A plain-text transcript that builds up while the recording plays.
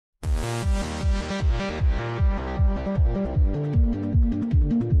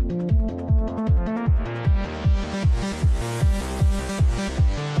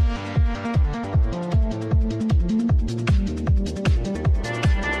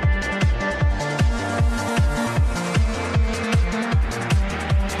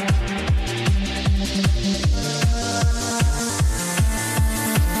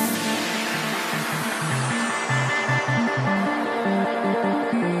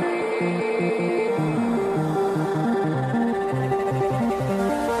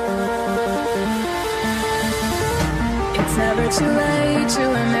too late to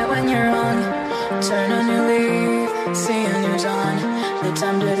admit when you're wrong. Turn a new leaf, see a new dawn. The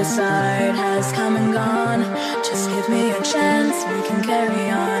time to decide has come and gone. Just give me a chance, we can carry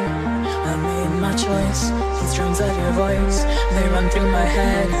on. I made my choice, these drums of your voice, they run through my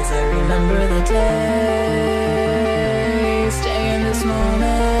head as I remember the day. Stay in this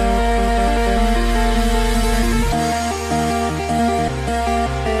moment.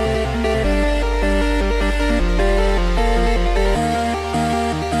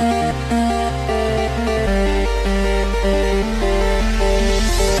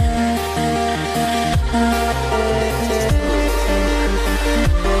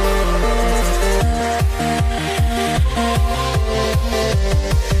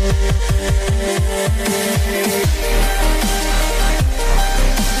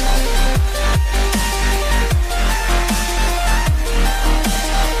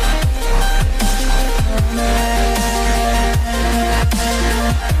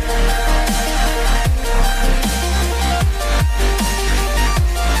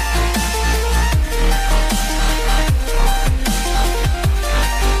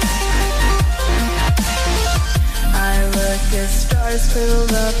 Fill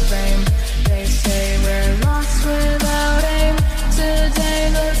the frame. They say we're lost without aim. Today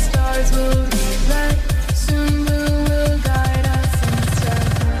the stars will read red. Soon blue will guide us instead.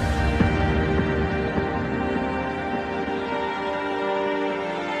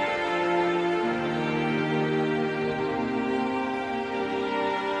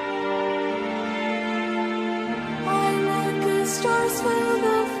 I make the stars fill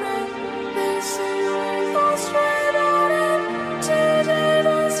the frame. They say we're lost without aim. Today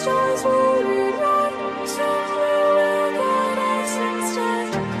the stars will rewrite. Soon blue will guide us instead.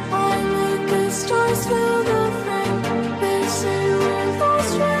 I make the stars fill the frame. They say we're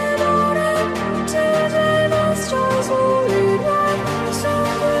lost without aim. Today the stars will rewrite. Soon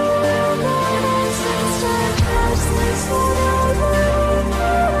blue will guide us instead. As they slow down.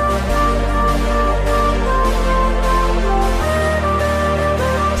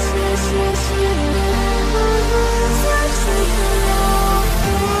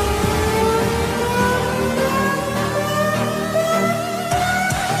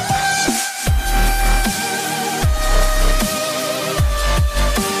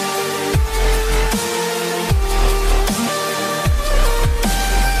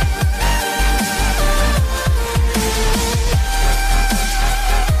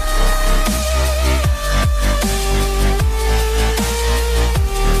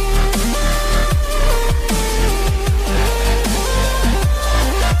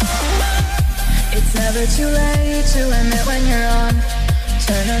 Too late to admit when you're on.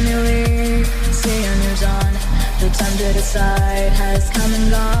 Turn a new leaf, see a new dawn. The time to decide has come and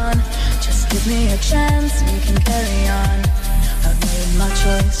gone. Just give me a chance, we can carry on. I've made my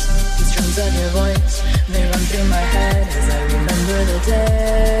choice, these drums of your voice, they run through my head as I remember the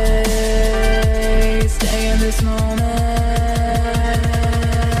day. Stay in this moment.